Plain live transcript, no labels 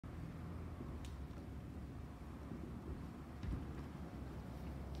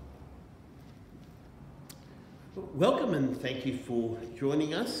Welcome and thank you for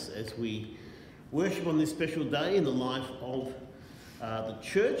joining us as we worship on this special day in the life of the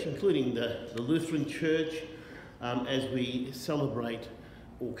church, including the Lutheran Church, as we celebrate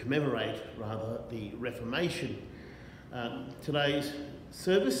or commemorate rather the Reformation. Today's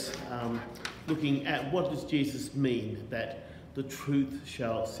service looking at what does Jesus mean that the truth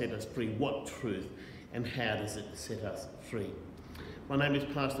shall set us free. What truth and how does it set us free? My name is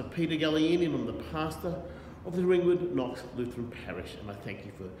Pastor Peter Gallieni and I'm the pastor of the Ringwood Knox Lutheran Parish, and I thank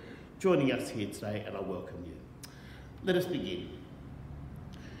you for joining us here today and I welcome you. Let us begin.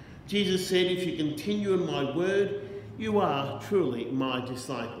 Jesus said, "If you continue in my word, you are truly my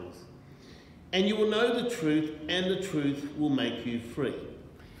disciples, and you will know the truth, and the truth will make you free."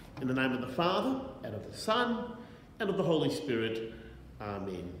 In the name of the Father, and of the Son, and of the Holy Spirit.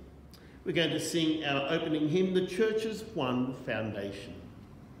 Amen. We're going to sing our opening hymn, The Church's One Foundation.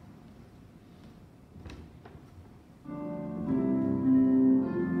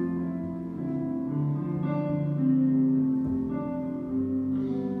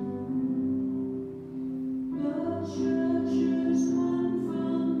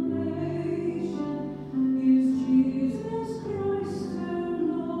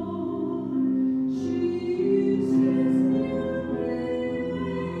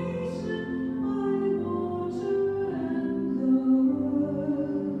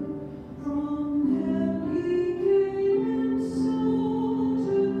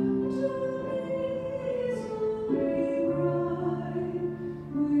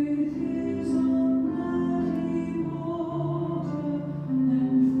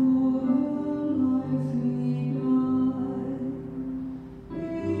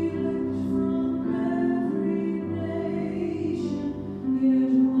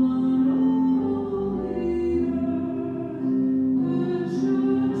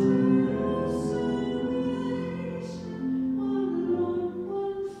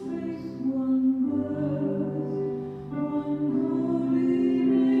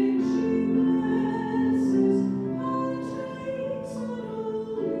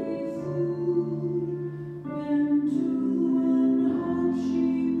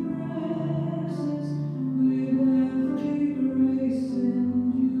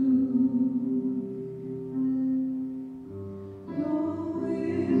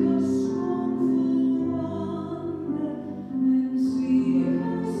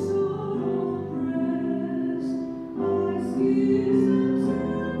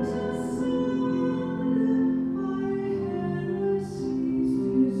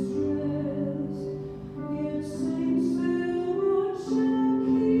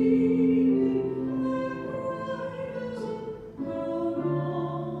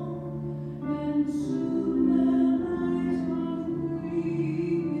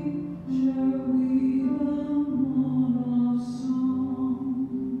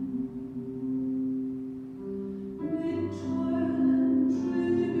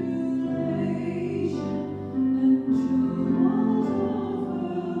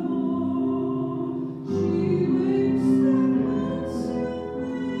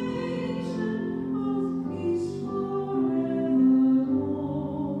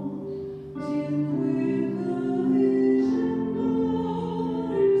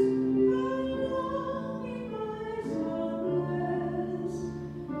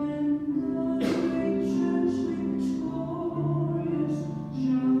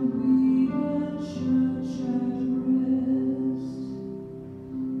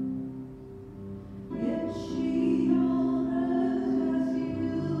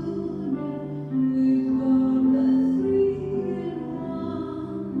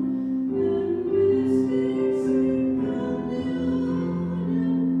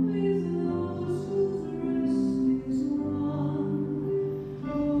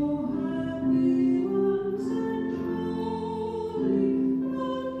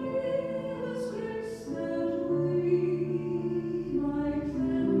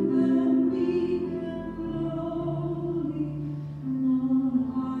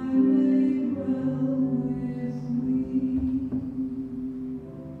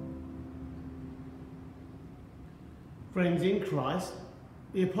 Friends in Christ,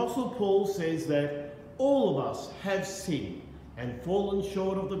 the Apostle Paul says that all of us have sinned and fallen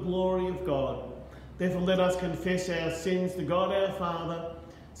short of the glory of God. Therefore let us confess our sins to God our Father,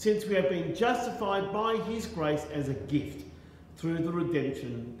 since we have been justified by his grace as a gift through the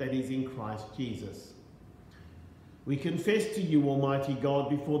redemption that is in Christ Jesus. We confess to you, Almighty God,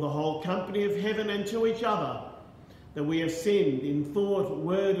 before the whole company of heaven and to each other, that we have sinned in thought,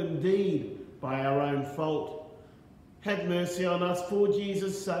 word and deed by our own fault. Have mercy on us for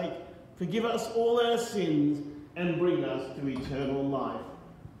Jesus' sake. Forgive us all our sins and bring us to eternal life.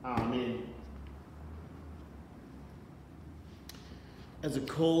 Amen. As a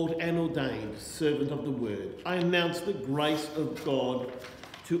called and ordained servant of the word, I announce the grace of God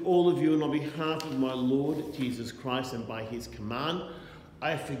to all of you, and on behalf of my Lord Jesus Christ and by his command,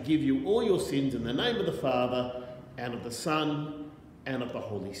 I forgive you all your sins in the name of the Father and of the Son and of the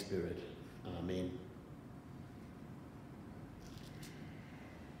Holy Spirit. Amen.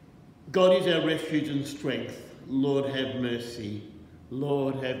 God is our refuge and strength. Lord, have mercy.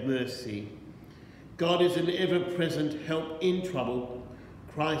 Lord, have mercy. God is an ever-present help in trouble.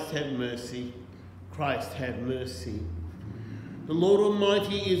 Christ, have mercy. Christ, have mercy. The Lord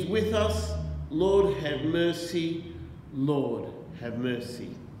Almighty is with us. Lord, have mercy. Lord, have mercy.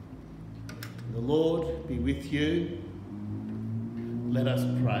 The Lord be with you. Let us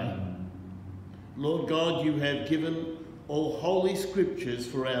pray. Lord God, you have given all holy scriptures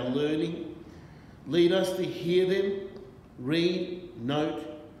for our learning. Lead us to hear them, read, note,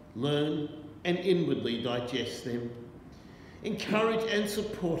 learn, and inwardly digest them. Encourage and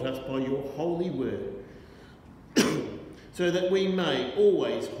support us by your holy word, so that we may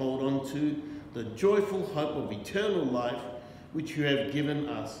always hold on to the joyful hope of eternal life which you have given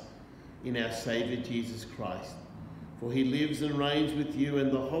us in our Saviour Jesus Christ. For he lives and reigns with you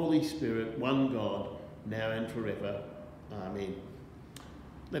and the Holy Spirit, one God, now and forever. Amen.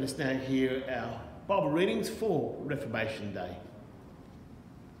 Let us now hear our Bible readings for Reformation Day.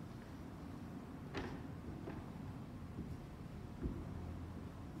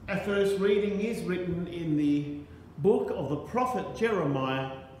 Our first reading is written in the book of the prophet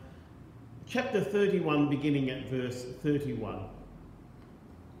Jeremiah, chapter 31, beginning at verse 31.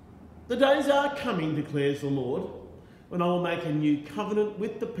 The days are coming, declares the Lord, when I will make a new covenant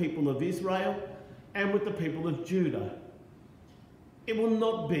with the people of Israel and with the people of Judah. It will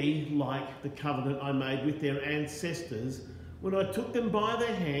not be like the covenant I made with their ancestors when I took them by the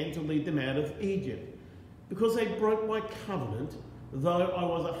hand to lead them out of Egypt, because they broke my covenant, though I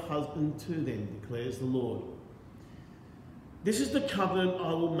was a husband to them, declares the Lord. This is the covenant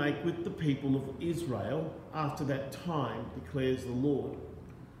I will make with the people of Israel after that time, declares the Lord.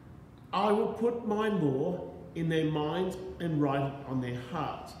 I will put my law in their minds and write it on their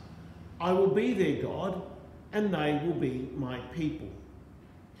hearts. I will be their God, and they will be my people.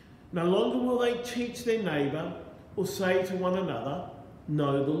 No longer will they teach their neighbour or say to one another,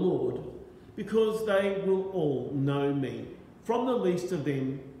 know the Lord, because they will all know me, from the least of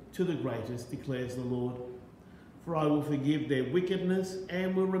them to the greatest, declares the Lord. For I will forgive their wickedness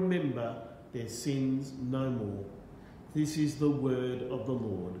and will remember their sins no more. This is the word of the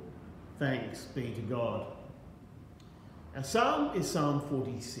Lord. Thanks be to God. Our psalm is Psalm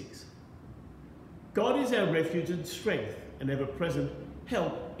 46. God is our refuge and strength, and ever-present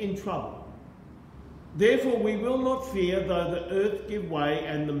help in trouble. Therefore we will not fear, though the earth give way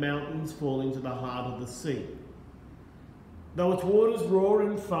and the mountains fall into the heart of the sea. Though its waters roar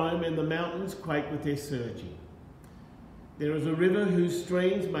and foam and the mountains quake with their surging. There is a river whose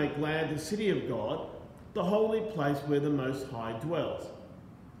streams make glad the city of God, the holy place where the Most High dwells.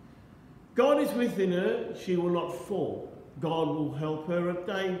 God is within her, she will not fall. God will help her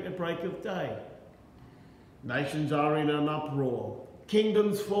at break of day. Nations are in an uproar.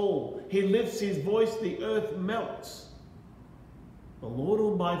 Kingdoms fall. He lifts his voice, the earth melts. The Lord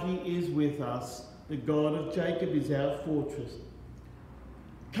Almighty is with us. The God of Jacob is our fortress.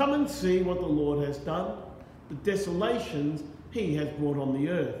 Come and see what the Lord has done, the desolations he has brought on the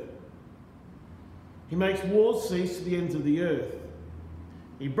earth. He makes wars cease to the ends of the earth.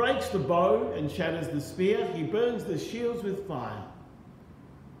 He breaks the bow and shatters the spear. He burns the shields with fire.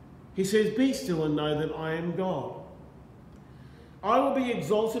 He says, be still and know that I am God. I will be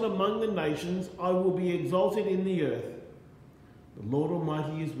exalted among the nations. I will be exalted in the earth. The Lord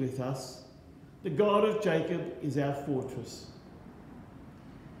Almighty is with us. The God of Jacob is our fortress.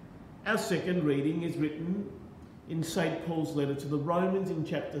 Our second reading is written in St. Paul's letter to the Romans in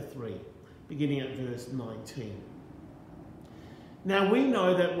chapter 3, beginning at verse 19. Now we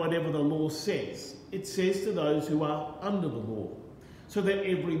know that whatever the law says, it says to those who are under the law, so that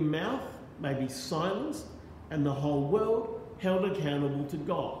every mouth may be silenced and the whole world held accountable to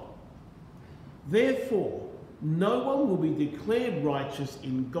God. Therefore, no one will be declared righteous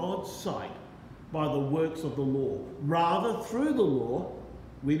in God's sight by the works of the law. Rather, through the law,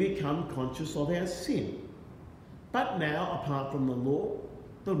 we become conscious of our sin. But now, apart from the law,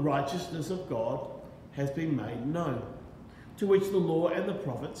 the righteousness of God has been made known, to which the law and the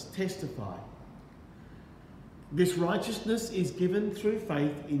prophets testify. This righteousness is given through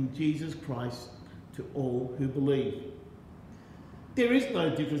faith in Jesus Christ to all who believe. There is no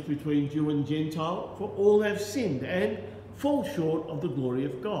difference between Jew and Gentile, for all have sinned and fall short of the glory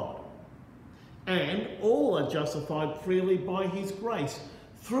of God. And all are justified freely by his grace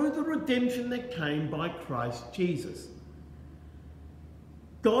through the redemption that came by Christ Jesus.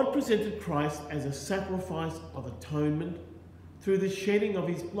 God presented Christ as a sacrifice of atonement through the shedding of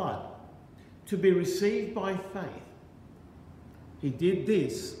his blood to be received by faith. He did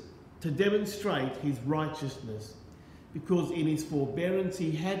this to demonstrate his righteousness, because in his forbearance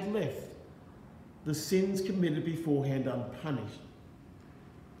he had left the sins committed beforehand unpunished.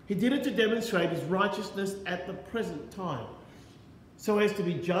 He did it to demonstrate his righteousness at the present time, so as to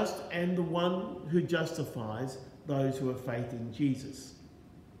be just and the one who justifies those who have faith in Jesus.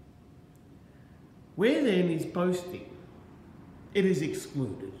 Where then is boasting? It is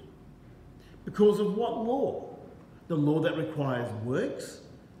excluded. Because of what law? The law that requires works?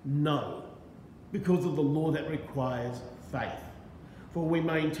 No, because of the law that requires faith. For we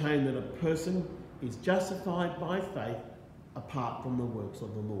maintain that a person is justified by faith apart from the works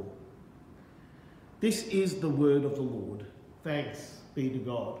of the law. This is the word of the Lord. Thanks be to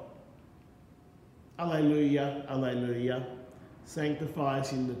God. Alleluia, alleluia. Sanctify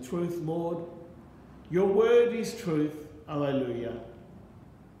us in the truth, Lord. Your word is truth. Alleluia.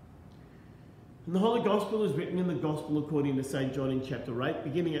 And the Holy Gospel is written in the Gospel according to St. John in chapter 8,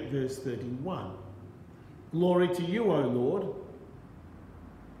 beginning at verse 31. Glory to you, O Lord.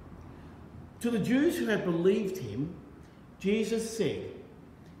 To the Jews who had believed him, Jesus said,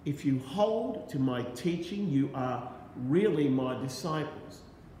 if you hold to my teaching, you are really my disciples.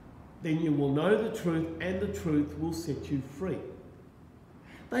 Then you will know the truth, and the truth will set you free.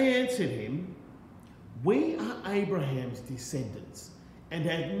 They answered him, we are Abraham's descendants and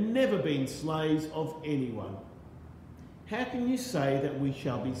have never been slaves of anyone. How can you say that we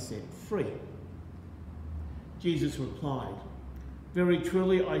shall be set free? Jesus replied, very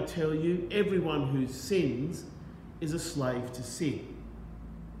truly I tell you, everyone who sins is a slave to sin.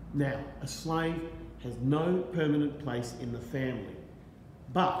 Now, a slave has no permanent place in the family,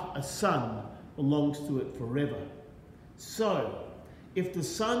 but a son belongs to it forever. So, if the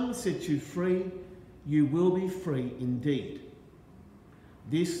Son sets you free, you will be free indeed.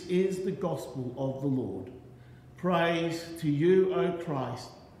 This is the gospel of the Lord. Praise to you, O Christ.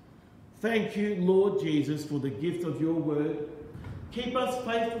 Thank you, Lord Jesus, for the gift of your word. Keep us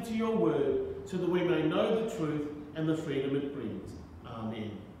faithful to your word, so that we may know the truth and the freedom it brings.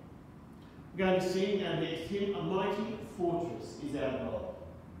 Amen. We're going to sing our next hymn, A Mighty Fortress is Our God.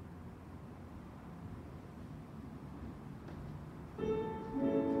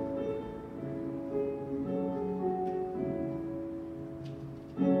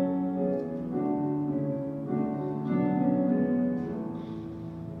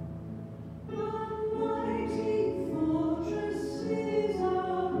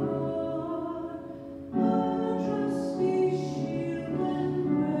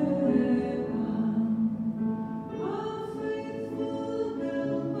 Faithful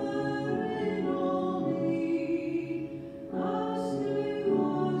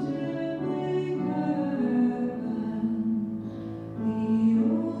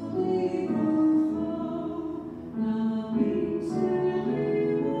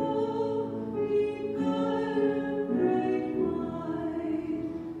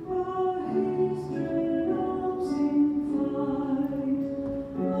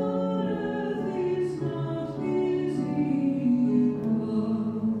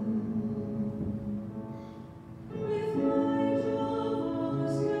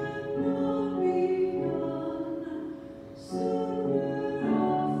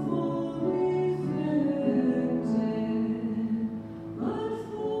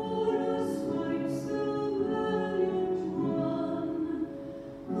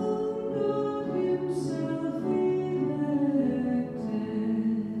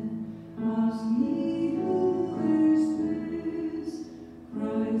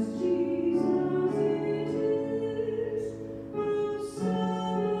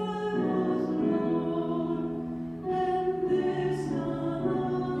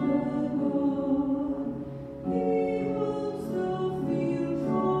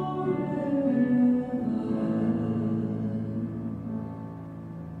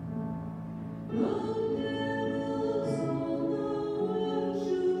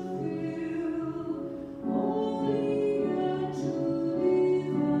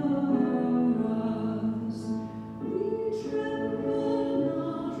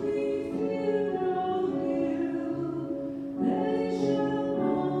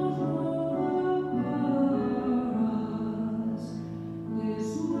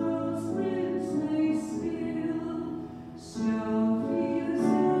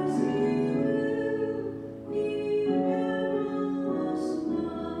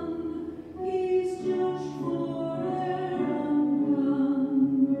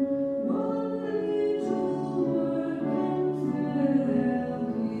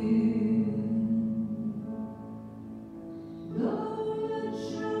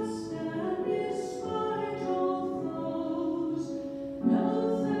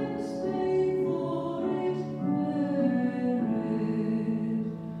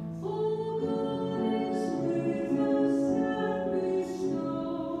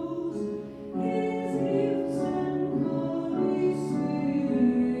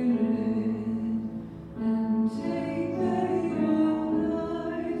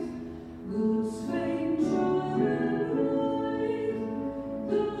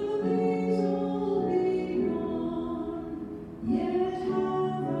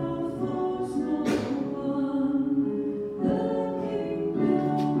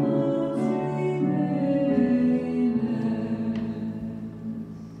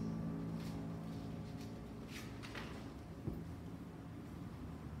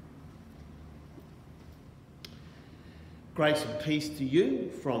Grace and peace to you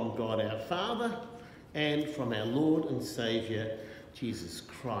from God our Father and from our Lord and Saviour, Jesus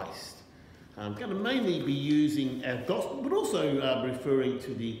Christ. I'm going to mainly be using our gospel, but also referring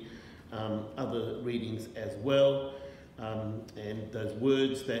to the other readings as well. And those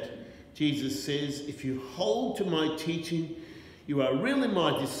words that Jesus says, if you hold to my teaching, you are really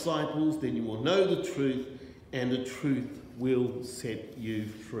my disciples, then you will know the truth, and the truth will set you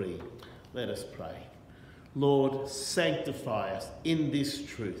free. Let us pray. Lord, sanctify us in this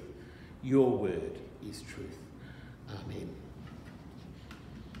truth. Your word is truth. Amen.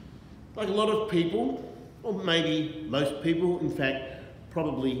 Like a lot of people, or maybe most people, in fact,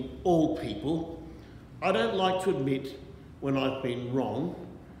 probably all people, I don't like to admit when I've been wrong.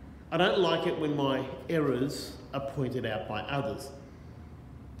 I don't like it when my errors are pointed out by others.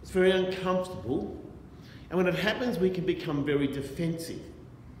 It's very uncomfortable, and when it happens, we can become very defensive.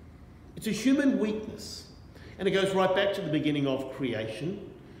 It's a human weakness, and it goes right back to the beginning of creation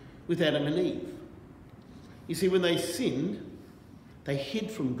with Adam and Eve. You see, when they sinned, they hid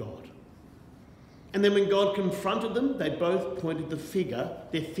from God. And then when God confronted them, they both pointed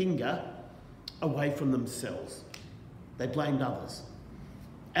their finger away from themselves. They blamed others.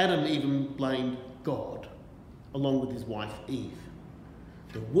 Adam even blamed God, along with his wife Eve.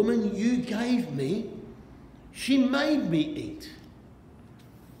 The woman you gave me, she made me eat.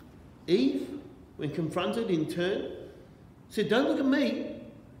 Eve, when confronted in turn, said, don't look at me.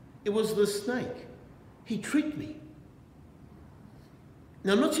 It was the snake. He tricked me.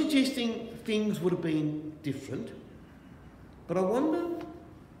 Now, I'm not suggesting things would have been different, but I wonder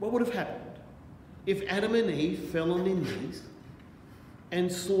what would have happened if Adam and Eve fell on their knees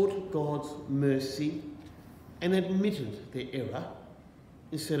and sought God's mercy and admitted their error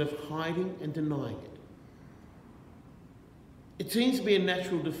instead of hiding and denying it. It seems to be a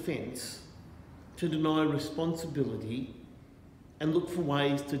natural defence to deny responsibility and look for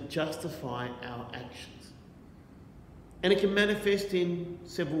ways to justify our actions. And it can manifest in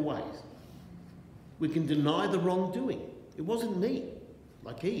several ways. We can deny the wrongdoing. It wasn't me,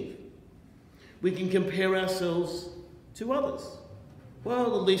 like Eve. We can compare ourselves to others.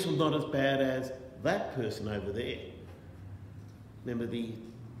 Well, at least I'm not as bad as that person over there. Remember the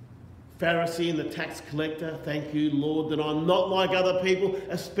Pharisee and the tax collector? Thank you, Lord, that I'm not like other people,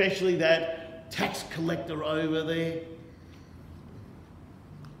 especially that tax collector over there.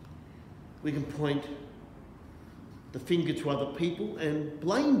 We can point the finger to other people and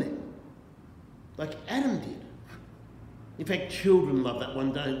blame them, like Adam did. In fact, children love that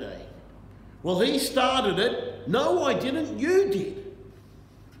one, don't they? Well, he started it. No, I didn't. You did.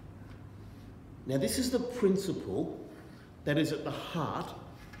 Now, this is the principle that is at the heart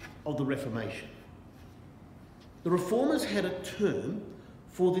of the Reformation. The Reformers had a term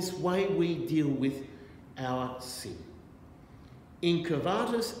for this way we deal with our sin.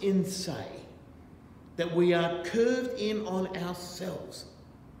 Incurvatus in se, that we are curved in on ourselves.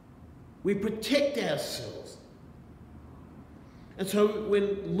 We protect ourselves. And so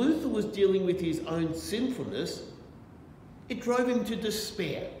when Luther was dealing with his own sinfulness, it drove him to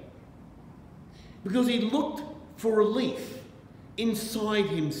despair, because he looked for relief inside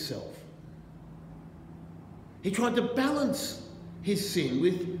himself. He tried to balance his sin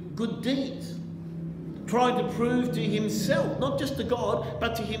with good deeds, tried to prove to himself, not just to God,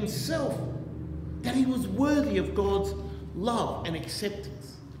 but to himself, that he was worthy of God's love and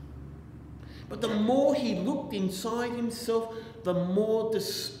acceptance. But the more he looked inside himself, the more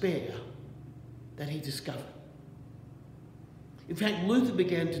despair that he discovered. In fact, Luther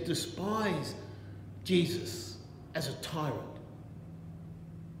began to despise Jesus as a tyrant.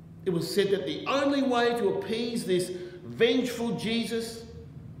 It was said that the only way to appease this vengeful Jesus,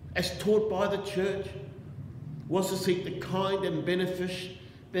 as taught by the church, was to seek the kind and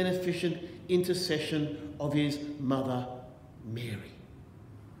beneficent intercession of his mother, Mary.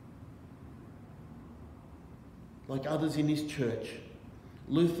 Like others in his church,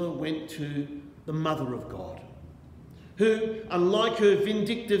 Luther went to the Mother of God, who, unlike her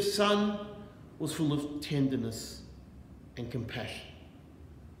vindictive son, was full of tenderness and compassion.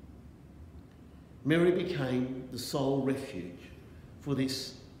 Mary became the sole refuge for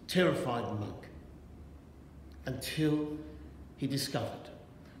this terrified monk until he discovered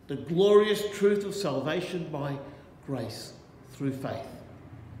the glorious truth of salvation by grace through faith.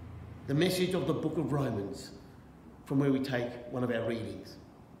 The message of the book of Romans, from where we take one of our readings.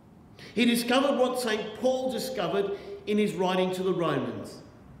 He discovered what St. Paul discovered in his writing to the Romans.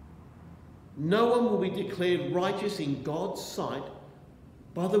 No one will be declared righteous in God's sight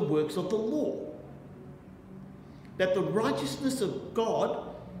by the works of the law. That the righteousness of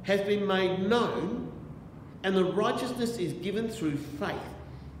God has been made known And the righteousness is given through faith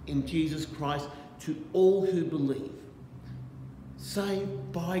in Jesus Christ to all who believe.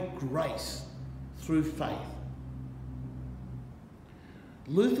 Saved by grace through faith.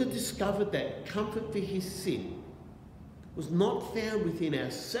 Luther discovered that comfort for his sin was not found within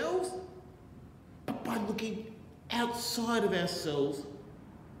ourselves, but by looking outside of ourselves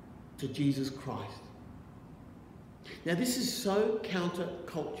to Jesus Christ. Now, this is so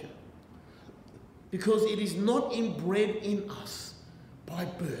counterculture because it is not inbred in us by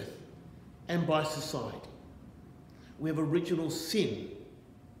birth and by society. We have original sin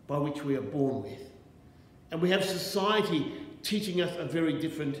by which we are born with, and we have society teaching us a very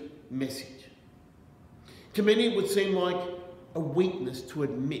different message. To many, it would seem like a weakness to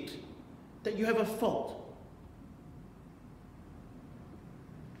admit that you have a fault.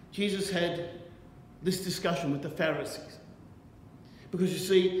 Jesus had this discussion with the Pharisees because, you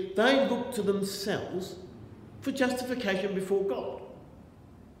see, they looked to themselves for justification before God.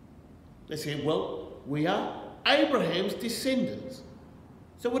 They said, well, we are Abraham's descendants.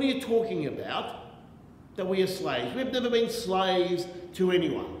 So what are you talking about? That we are slaves. We've never been slaves to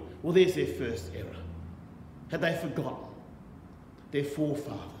anyone. Well, there's their first error. Had they forgotten their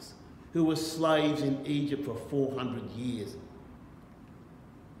forefathers who were slaves in Egypt for 400 years?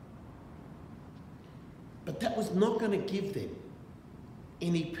 But that was not going to give them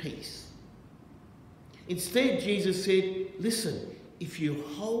any peace. Instead, Jesus said, listen, if you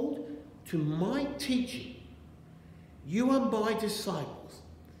hold to my teaching, you are my disciples,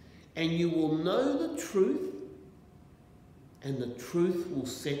 and you will know the truth, and the truth will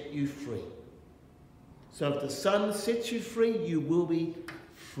set you free. So if the Son sets you free, you will be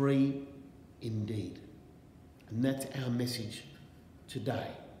free indeed. And that's our message today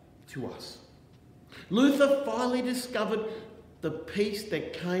to us. Luther finally discovered the peace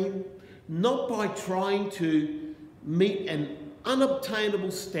that came not by trying to meet an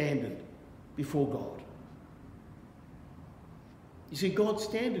unobtainable standard before God. You see, God's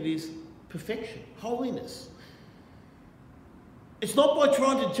standard is perfection, holiness. It's not by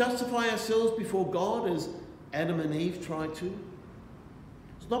trying to justify ourselves before God as Adam and Eve tried to.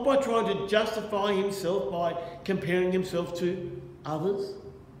 It's not by trying to justify himself by comparing himself to others.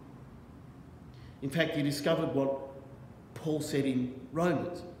 In fact, he discovered what Paul said in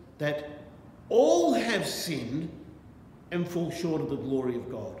Romans, that all have sinned and fall short of the glory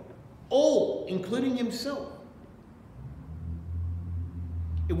of God. All, including himself.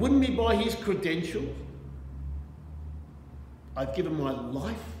 It wouldn't be by his credentials. I've given my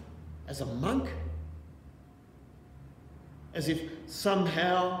life as a monk, as if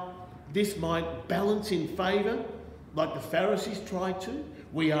somehow this might balance in favour, like the Pharisees tried to.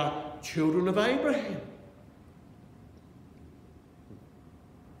 We are children of Abraham.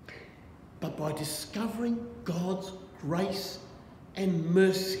 But by discovering God's grace and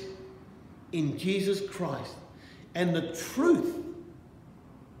mercy in Jesus Christ and the truth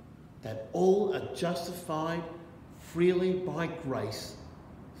that all are justified freely by grace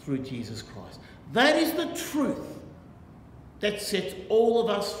through Jesus Christ. That is the truth that sets all of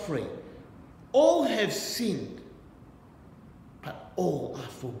us free. All have sinned, but all are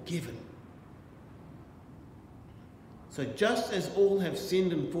forgiven. So just as all have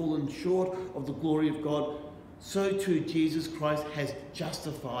sinned and fallen short of the glory of God, so too Jesus Christ has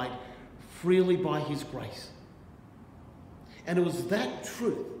justified freely by his grace. And it was that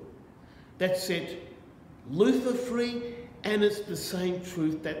truth that set Luther free, and it's the same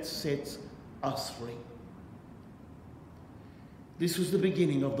truth that sets us free. This was the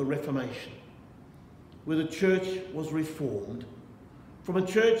beginning of the Reformation, where the church was reformed from a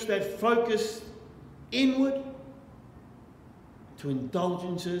church that focused inward to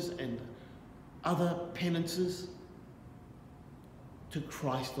indulgences and other penances to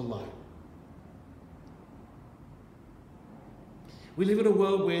Christ alone. We live in a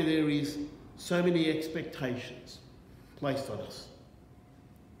world where there is so many expectations placed on us,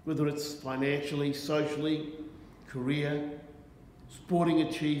 whether it's financially, socially, career, sporting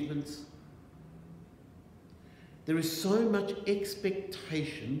achievements. There is so much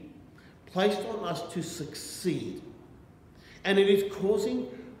expectation placed on us to succeed, and it is causing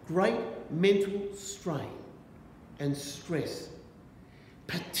great mental strain and stress,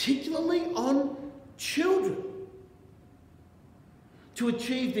 particularly on children, to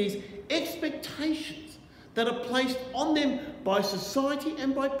achieve these expectations that are placed on them by society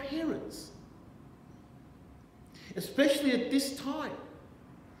and by parents. Especially at this time,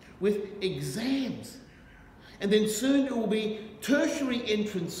 with exams, and then soon it will be tertiary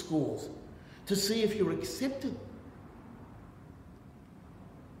entrance scores to see if you're accepted.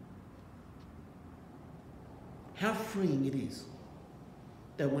 how freeing it is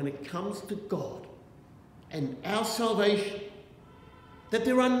that when it comes to God and our salvation, that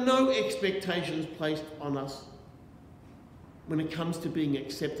there are no expectations placed on us when it comes to being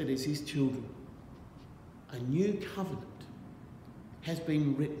accepted as his children. A new covenant has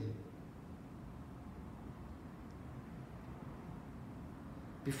been written.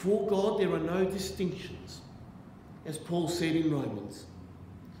 Before God, there are no distinctions, as Paul said in Romans.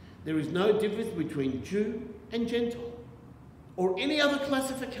 There is no difference between Jew and Gentile, or any other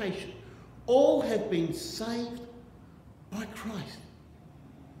classification. All have been saved by Christ.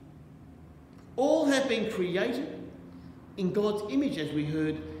 All have been created in God's image, as we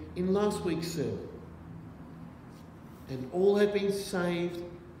heard in last week's sermon. And all have been saved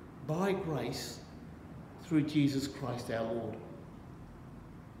by grace through Jesus Christ our Lord.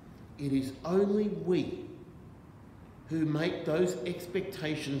 It is only we who make those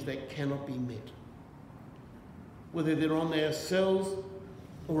expectations that cannot be met, whether they're on ourselves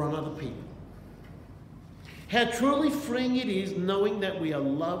or on other people. How truly freeing it is knowing that we are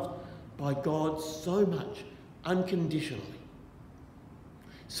loved by God so much, unconditionally.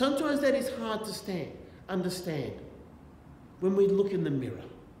 Sometimes that is hard to understand when we look in the mirror.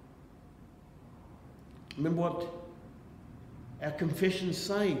 Remember what our confessions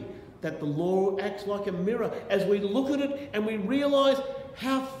say, that the law acts like a mirror as we look at it and we realise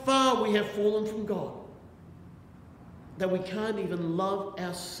how far we have fallen from God, that we can't even love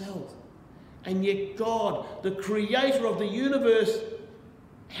ourselves. And yet God, the creator of the universe,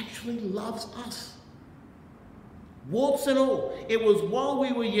 actually loves us. Warts and all. It was while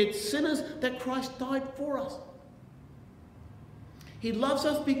we were yet sinners that Christ died for us. He loves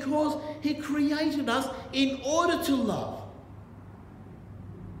us because he created us in order to love.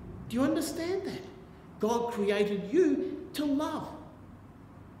 Do you understand that? God created you to love.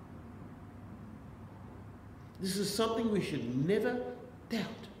 This is something we should never doubt,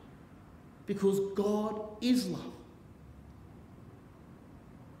 because God is love.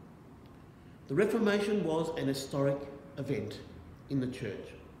 The Reformation was an historic event in the church,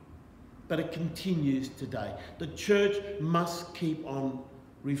 but it continues today. The church must keep on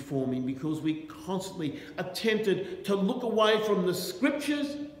reforming because we constantly are tempted to look away from the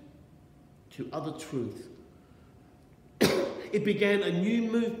scriptures to other truth. It began a new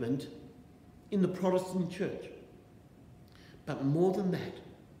movement in the Protestant church. But more than that,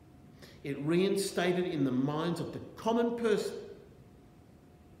 it reinstated in the minds of the common person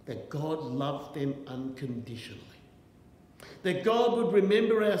that God loved them unconditionally. That God would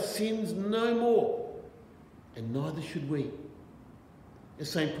remember our sins no more, and neither should we. As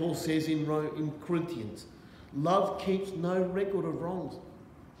St. Paul says in Corinthians, love keeps no record of wrongs.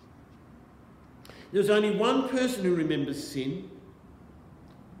 There's only one person who remembers sin,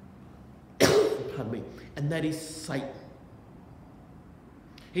 pardon me, and that is Satan.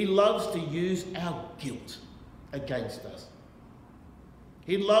 He loves to use our guilt against us.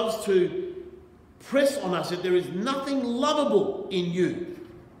 He loves to press on us that there is nothing lovable in you.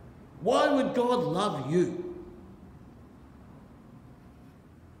 Why would God love you?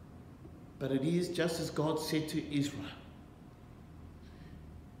 But it is just as God said to Israel.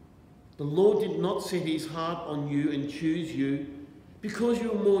 The Lord did not set his heart on you and choose you because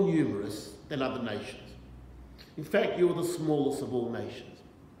you were more numerous than other nations. In fact, you were the smallest of all nations.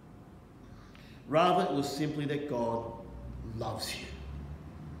 Rather, it was simply that God loves you.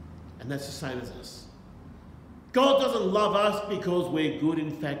 And that's the same as us. God doesn't love us because we're good.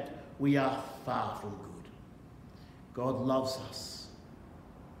 In fact, we are far from good. God loves us.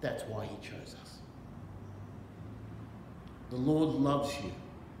 That's why he chose us. The Lord loves you.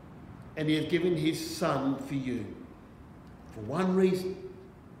 And he has given his Son for you. For one reason.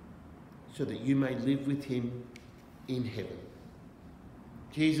 So that you may live with him in heaven.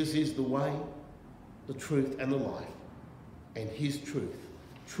 Jesus is the way, the truth and the life. And his truth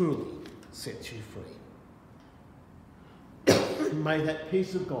truly sets you free. May that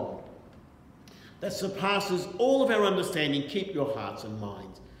peace of God that surpasses all of our understanding keep your hearts and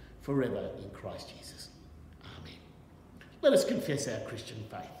minds forever in Christ Jesus. Amen. Let us confess our Christian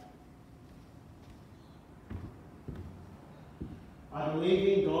faith. I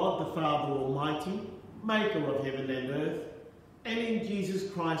believe in God, the Father Almighty, maker of heaven and earth, and in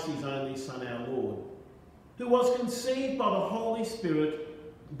Jesus Christ, his only Son, our Lord, who was conceived by the Holy Spirit,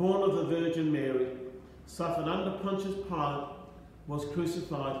 born of the Virgin Mary, suffered under Pontius Pilate, was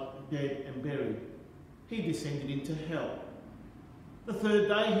crucified, dead and buried. He descended into hell. The third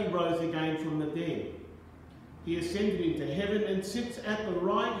day he rose again from the dead. He ascended into heaven and sits at the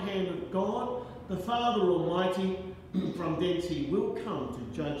right hand of God, the Father Almighty. From thence he will come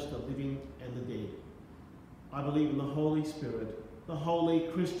to judge the living and the dead. I believe in the Holy Spirit, the holy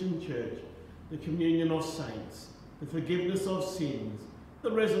Christian church, the communion of saints, the forgiveness of sins,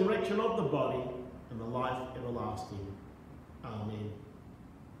 the resurrection of the body, and the life everlasting. Amen.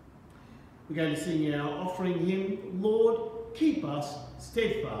 We're going to sing our offering hymn, Lord, keep us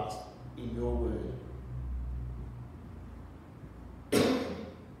steadfast in your word.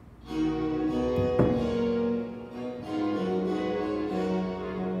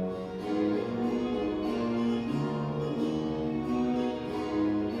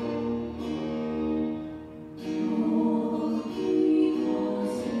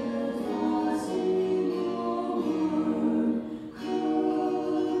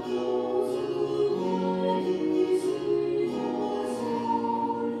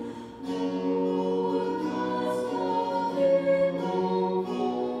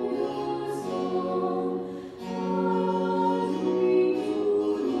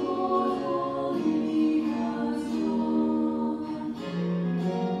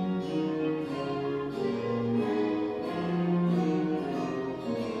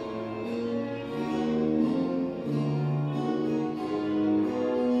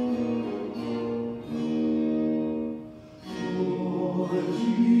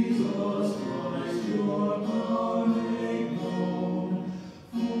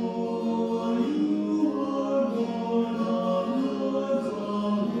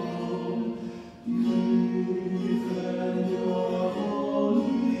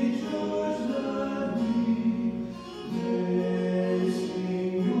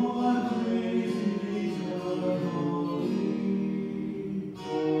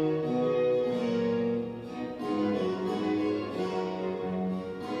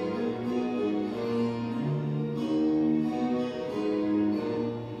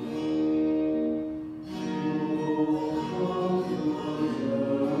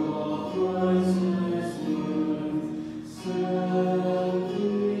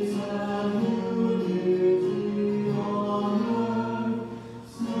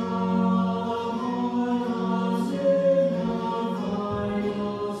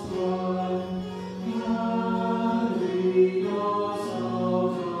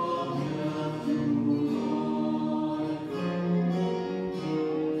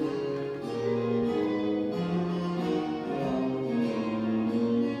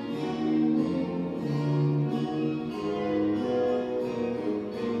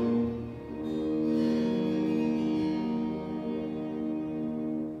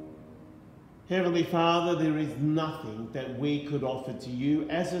 Heavenly Father, there is nothing that we could offer to you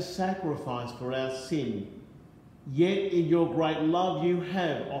as a sacrifice for our sin. Yet in your great love you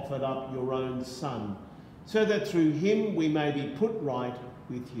have offered up your own Son, so that through him we may be put right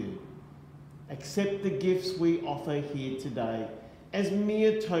with you. Accept the gifts we offer here today as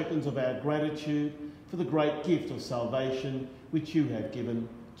mere tokens of our gratitude for the great gift of salvation which you have given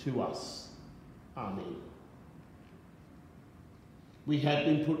to us. Amen. We have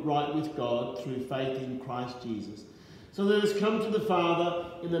been put right with God through faith in Christ Jesus. So let us come to the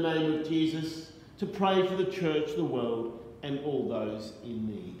Father in the name of Jesus to pray for the church, the world, and all those in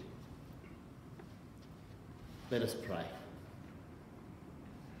need. Let us pray.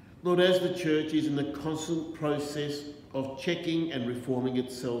 Lord, as the church is in the constant process of checking and reforming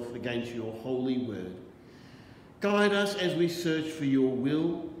itself against your holy word, guide us as we search for your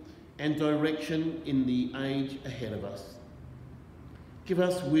will and direction in the age ahead of us. Give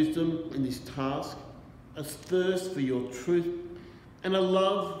us wisdom in this task, a thirst for your truth, and a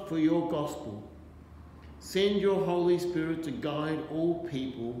love for your gospel. Send your Holy Spirit to guide all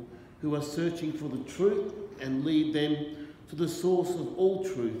people who are searching for the truth and lead them to the source of all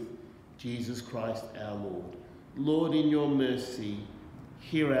truth, Jesus Christ our Lord. Lord, in your mercy,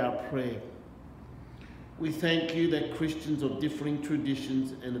 hear our prayer. We thank you that Christians of differing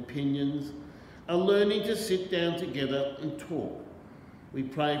traditions and opinions are learning to sit down together and talk. We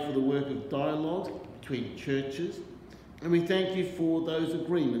pray for the work of dialogue between churches, and we thank you for those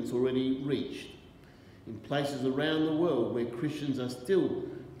agreements already reached. In places around the world where Christians are still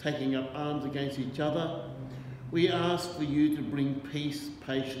taking up arms against each other, we ask for you to bring peace,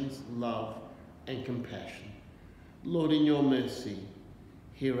 patience, love, and compassion. Lord, in your mercy,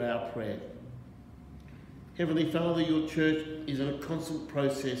 hear our prayer. Heavenly Father, your church is in a constant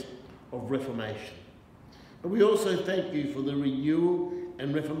process of reformation. But we also thank you for the renewal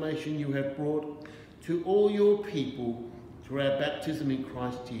and reformation you have brought to all your people through our baptism in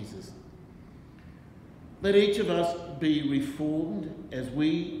Christ Jesus. Let each of us be reformed as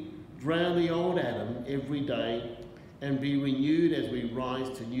we drown the old Adam every day and be renewed as we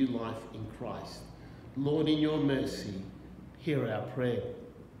rise to new life in Christ. Lord, in your mercy, hear our prayer.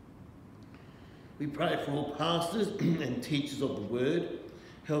 We pray for all pastors and teachers of the word.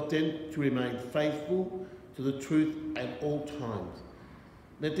 Help them to remain faithful to the truth at all times.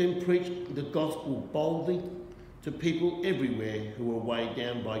 Let them preach the gospel boldly to people everywhere who are weighed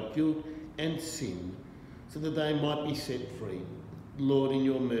down by guilt and sin, so that they might be set free. Lord, in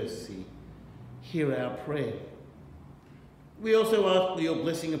your mercy, hear our prayer. We also ask for your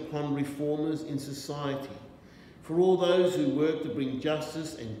blessing upon reformers in society, for all those who work to bring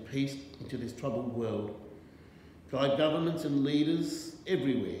justice and peace into this troubled world. Guide governments and leaders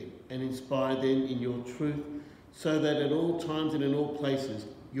everywhere and inspire them in your truth, so that at all times and in all places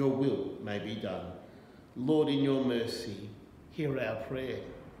your will may be done. Lord, in your mercy, hear our prayer.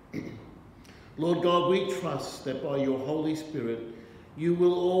 Lord God, we trust that by your Holy Spirit you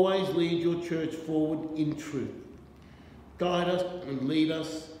will always lead your church forward in truth. Guide us and lead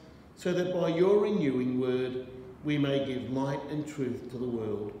us, so that by your renewing word we may give light and truth to the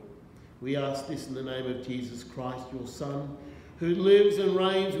world. We ask this in the name of Jesus Christ, your Son, who lives and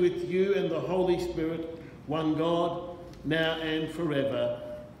reigns with you and the Holy Spirit, one God, now and forever.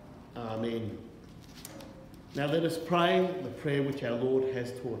 Amen. Now let us pray the prayer which our Lord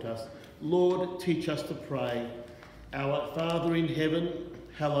has taught us. Lord, teach us to pray. Our Father in heaven,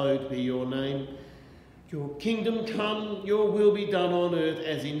 hallowed be your name. Your kingdom come, your will be done on earth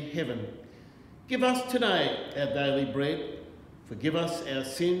as in heaven. Give us today our daily bread. Forgive us our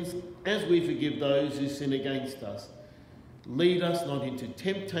sins as we forgive those who sin against us. Lead us not into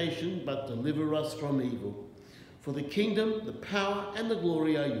temptation, but deliver us from evil. For the kingdom, the power and the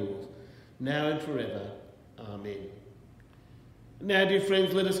glory are yours, now and forever. Amen. Now, dear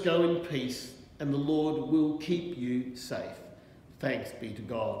friends, let us go in peace, and the Lord will keep you safe. Thanks be to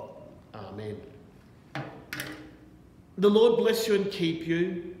God. Amen. The Lord bless you and keep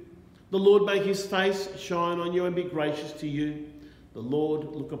you. The Lord make his face shine on you and be gracious to you. The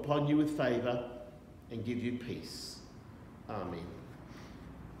Lord look upon you with favour and give you peace. Amen.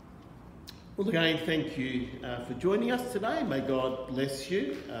 Well, again, thank you for joining us today. May God bless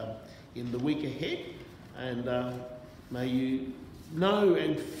you in the week ahead, and may you know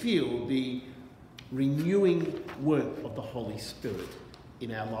and feel the renewing work of the Holy Spirit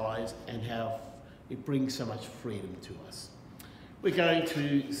in our lives and how it brings so much freedom to us. We're going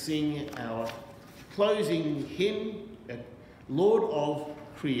to sing our closing hymn, Lord of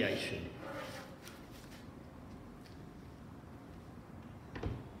Creation.